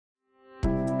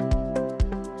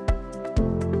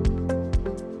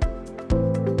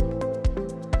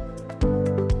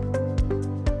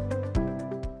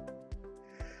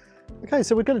Okay,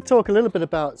 so we're going to talk a little bit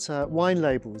about wine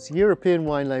labels. European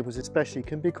wine labels especially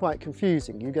can be quite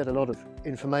confusing. You get a lot of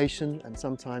information and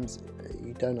sometimes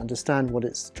you don't understand what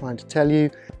it's trying to tell you.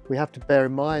 We have to bear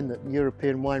in mind that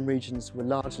European wine regions were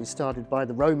largely started by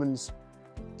the Romans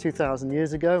 2,000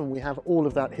 years ago, and we have all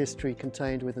of that history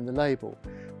contained within the label,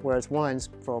 whereas wines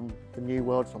from the New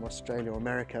World, from Australia or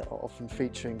America, are often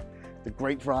featuring the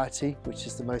grape variety, which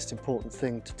is the most important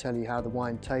thing to tell you how the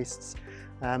wine tastes.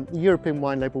 The European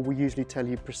wine label will usually tell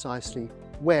you precisely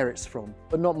where it's from,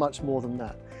 but not much more than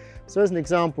that. So as an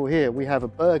example here, we have a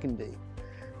Burgundy,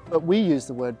 but we use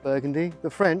the word Burgundy.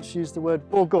 The French use the word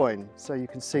Bourgogne. So you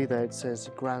can see there it says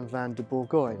Grand Vin de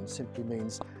Bourgogne, simply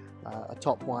means a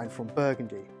top wine from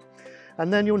Burgundy.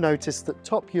 And then you'll notice that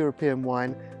top European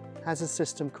wine has a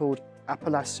system called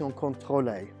Appellation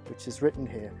Contrôlée, which is written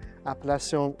here.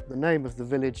 Appellation, the name of the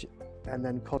village, and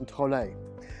then Contrôlée.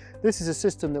 This is a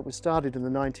system that was started in the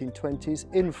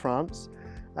 1920s in France,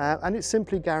 and it's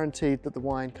simply guaranteed that the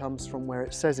wine comes from where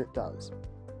it says it does.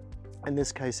 In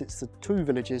this case, it's the two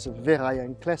villages of Viraille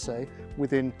and Clessay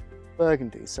within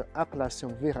Burgundy. So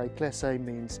Appellation Viraille-Clessay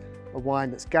means a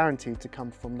wine that's guaranteed to come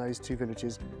from those two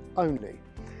villages only.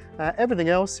 Everything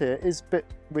else here is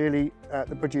really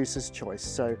the producer's choice.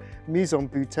 So mise en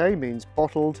bouteille means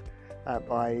bottled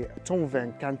by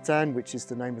Tonvin Quintin, which is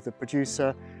the name of the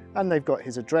producer, and they've got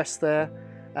his address there,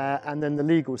 and then the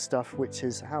legal stuff, which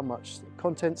is how much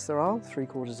contents there are,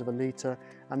 3/4 of a litre,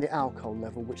 and the alcohol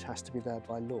level, which has to be there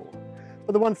by law.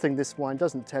 But the one thing this wine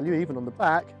doesn't tell you, even on the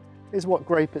back, is what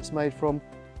grape it's made from,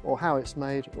 or how it's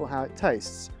made, or how it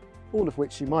tastes, all of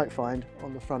which you might find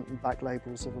on the front and back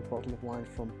labels of a bottle of wine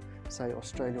from, say,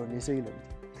 Australia or New Zealand.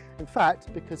 In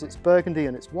fact, because it's Burgundy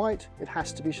and it's white, it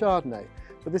has to be Chardonnay,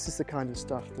 but this is the kind of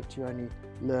stuff that you only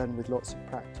learn with lots of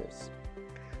practice.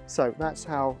 So that's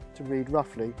how to read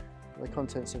roughly the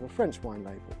contents of a French wine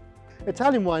label.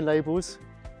 Italian wine labels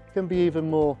can be even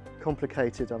more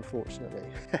complicated, unfortunately.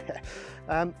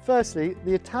 Firstly,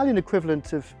 the Italian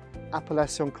equivalent of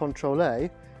Appellation Contrôlée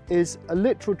is a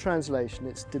literal translation.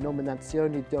 It's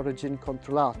Denominazione d'origine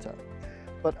controllata.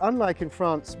 But unlike in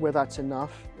France, where that's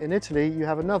enough, in Italy you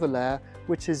have another layer,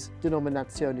 which is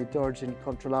Denominazione d'origine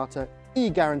controllata e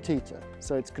garantita.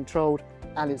 So it's controlled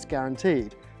and it's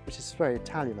guaranteed, which is very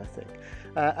Italian, I think.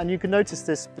 And you can notice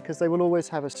this because they will always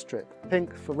have a strip,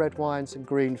 pink for red wines and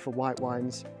green for white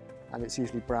wines, and it's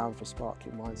usually brown for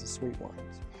sparkling wines and sweet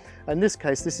wines. In this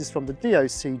case, this is from the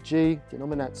DOCG,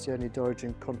 Denominazione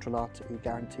d'origine controllata e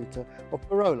garantita, of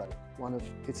Barolo, one of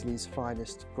Italy's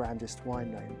finest, grandest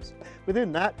wine names.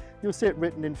 Within that, you'll see it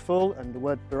written in full, and the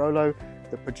word Barolo,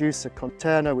 the producer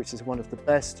Conterno, which is one of the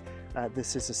best.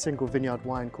 This is a single vineyard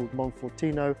wine called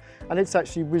Monfortino, and it's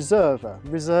actually Reserva.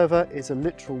 Reserva is a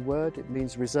literal word. It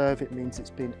means reserve. It means it's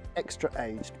been extra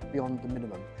aged beyond the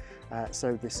minimum.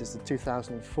 So this is the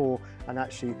 2004, and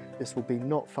actually this will be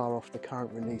not far off the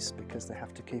current release because they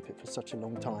have to keep it for such a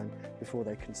long time before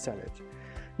they can sell it.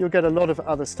 You'll get a lot of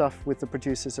other stuff with the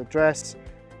producer's address,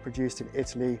 produced in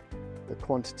Italy, the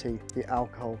quantity, the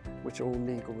alcohol, which are all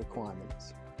legal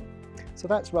requirements. So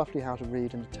that's roughly how to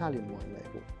read an Italian wine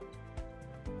label.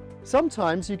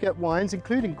 Sometimes you get wines,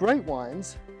 including great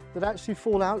wines, that actually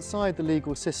fall outside the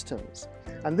legal systems.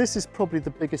 And this is probably the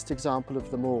biggest example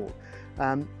of them all.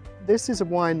 This is a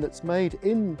wine that's made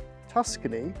in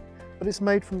Tuscany, but it's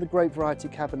made from the grape variety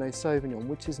Cabernet Sauvignon,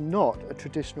 which is not a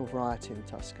traditional variety in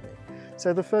Tuscany.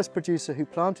 So the first producer who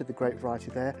planted the grape variety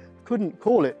there couldn't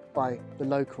call it by the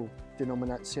local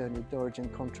Denominazione d'origine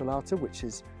controllata, which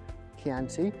is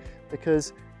Chianti,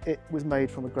 because it was made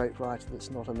from a grape variety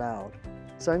that's not allowed.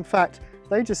 So in fact,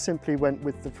 they just simply went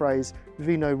with the phrase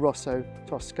Vino Rosso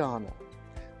Toscano,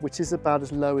 which is about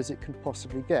as low as it can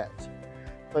possibly get.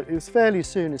 But it was fairly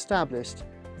soon established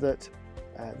that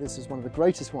this is one of the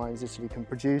greatest wines Italy can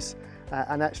produce,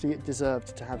 and actually it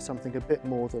deserved to have something a bit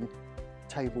more than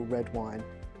table red wine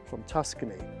from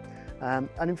Tuscany. And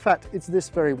in fact, it's this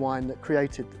very wine that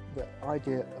created the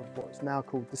idea of what's now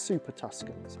called the Super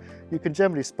Tuscans. You can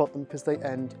generally spot them because they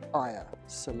end aya,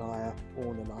 Salaya,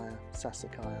 Ornellaia,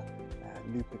 Sassicaia,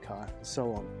 Lupercaia, and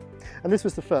so on. And this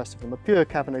was the first of them, a pure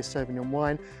Cabernet Sauvignon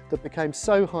wine that became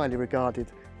so highly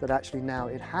regarded that actually now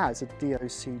it has a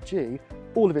DOCG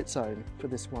all of its own for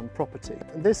this one property.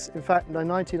 And this, in fact, in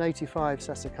 1985,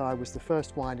 Sassicaia was the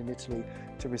first wine in Italy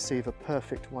to receive a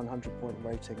perfect 100-point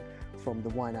rating from the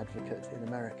Wine Advocate in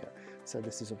America. So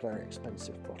this is a very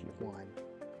expensive bottle of wine,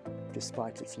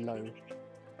 despite its low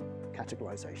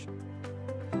categorization.